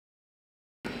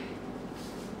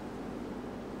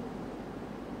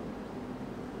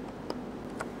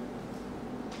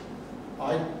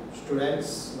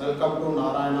students, welcome to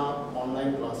Narayana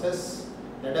online classes.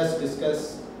 Let us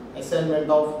discuss assignment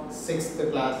of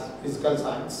 6th class physical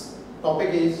science. Topic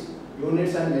is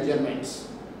units and measurements.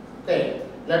 Okay,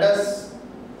 let us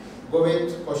go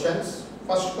with questions.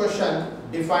 First question,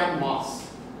 define mass.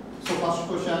 So first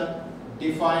question,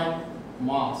 define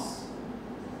mass.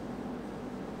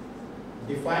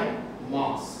 Define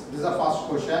mass. This is the first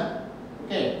question.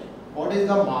 Okay, what is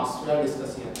the mass we are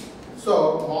discussing here?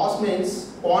 So mass means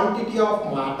quantity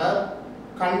of matter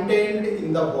contained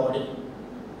in the body.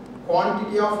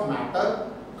 Quantity of matter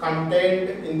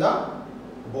contained in the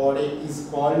body is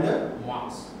called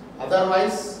mass.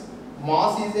 Otherwise,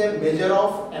 mass is a measure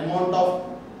of amount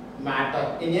of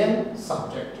matter in a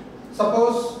subject.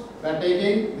 Suppose we are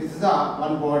taking, this is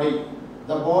one body.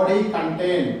 The body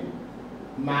contains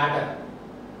matter.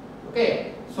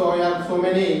 Okay, so you have so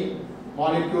many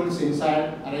molecules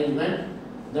inside arrangement.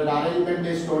 That arrangement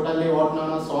is totally what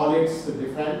known as solids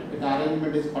different. The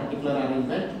arrangement is particular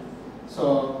arrangement.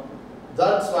 So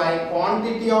that's why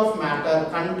quantity of matter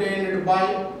contained by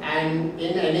and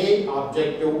in any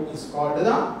objective is called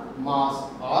the mass,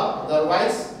 or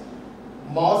otherwise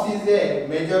mass is a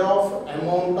measure of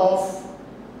amount of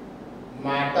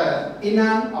matter in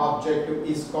an objective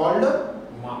is called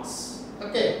mass.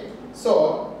 Okay.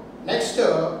 So next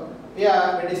we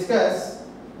discuss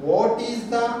what is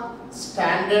the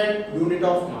standard unit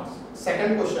of mass.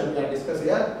 Second question we are discussing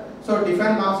here. So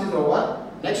define mass is over.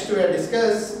 Next we are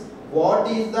discuss what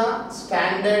is the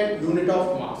standard unit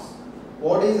of mass.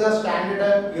 What is the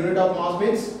standard unit of mass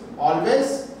means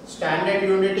always standard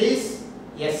unit is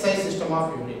SI system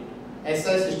of unit.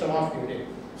 SI system of unit.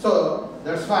 So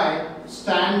that's why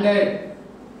standard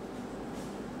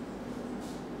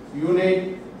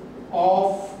unit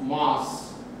of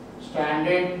mass.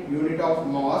 Standard unit of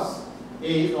mass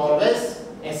is always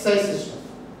SI system.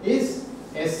 Is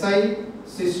SI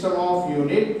system of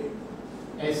unit.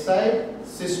 SI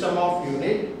system of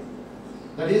unit.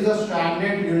 That is the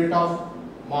standard unit of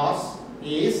mass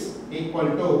is equal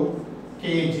to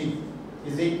kg.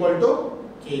 Is equal to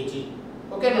kg.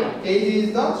 Okay, now kg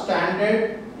is the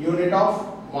standard unit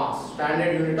of mass.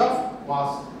 Standard unit of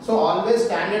mass. So always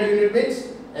standard unit means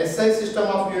SI system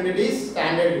of unit is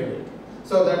standard unit.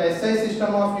 So that SI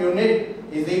system of unit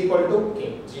is equal to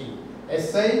kg.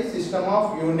 SI system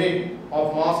of unit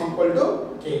of mass equal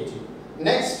to kg.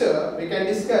 Next we can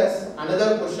discuss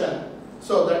another question.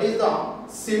 So that is the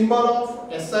symbol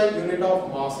of SI unit of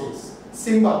mass is.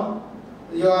 Symbol.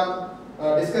 You are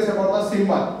discuss about the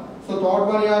symbol. So third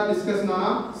one you are discussing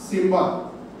on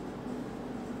symbol.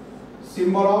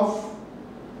 Symbol of,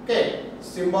 okay,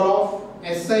 symbol of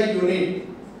SI unit.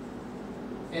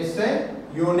 SI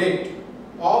unit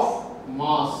of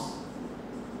mass.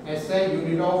 SI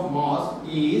unit of mass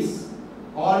is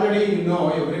already you know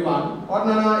everyone. What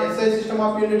SI system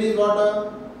of unit is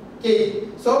what? K.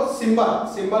 So symbol.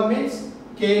 Symbol means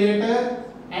K letter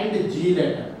and G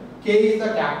letter. K is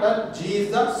the capital, G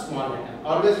is the small letter.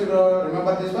 Always you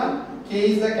remember this one.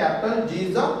 K is the capital, G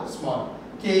is the small.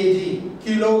 Kg,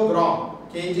 kilogram.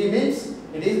 Kg means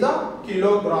it is the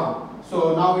kilogram.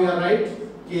 So now we are right.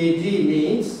 Kg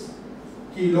means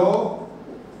kilogram.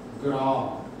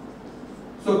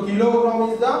 So kilogram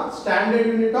is the standard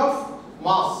unit of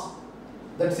mass.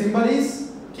 That symbol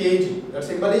is kg. That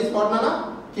symbol is what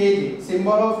nana? Kg.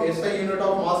 Symbol of SI unit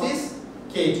of mass is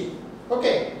kg.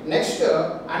 Okay. Next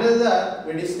another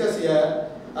we discuss here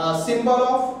symbol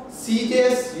of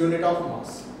CJS unit of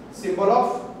mass. Symbol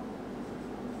of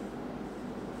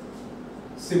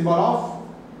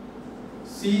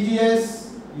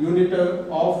CJS unit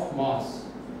of mass.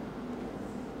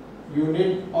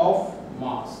 Unit of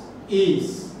mass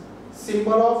is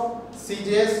symbol of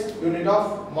CJS unit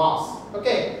of mass.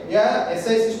 Okay, here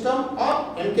SI system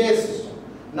or MKS system.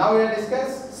 Now we will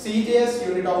discuss CJS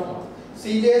unit of mass.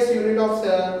 CJS unit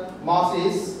of mass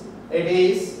is, it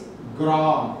is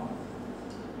gram.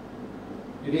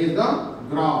 It is the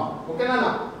gram. Okay,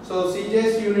 nana. So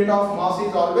CJS unit of mass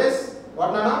is always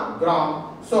what nana?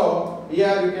 Gram. So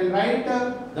here you can write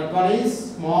that one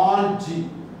is small g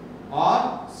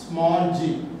or small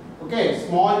g. Okay,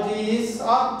 small g is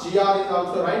GR is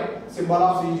also right. Symbol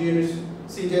of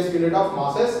CJS unit of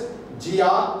masses GR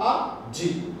or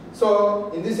G.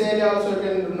 So in this area also you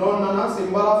can know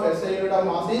symbol of SI unit of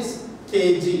mass is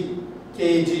kg.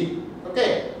 Kg.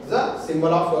 Okay, the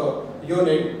symbol of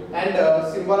unit,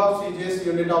 and symbol of CJS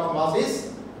unit of mass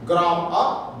is gram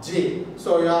or G.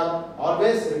 So you are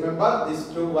always remember these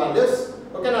two values.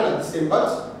 Okay, now the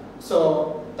symbols.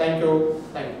 So thank you.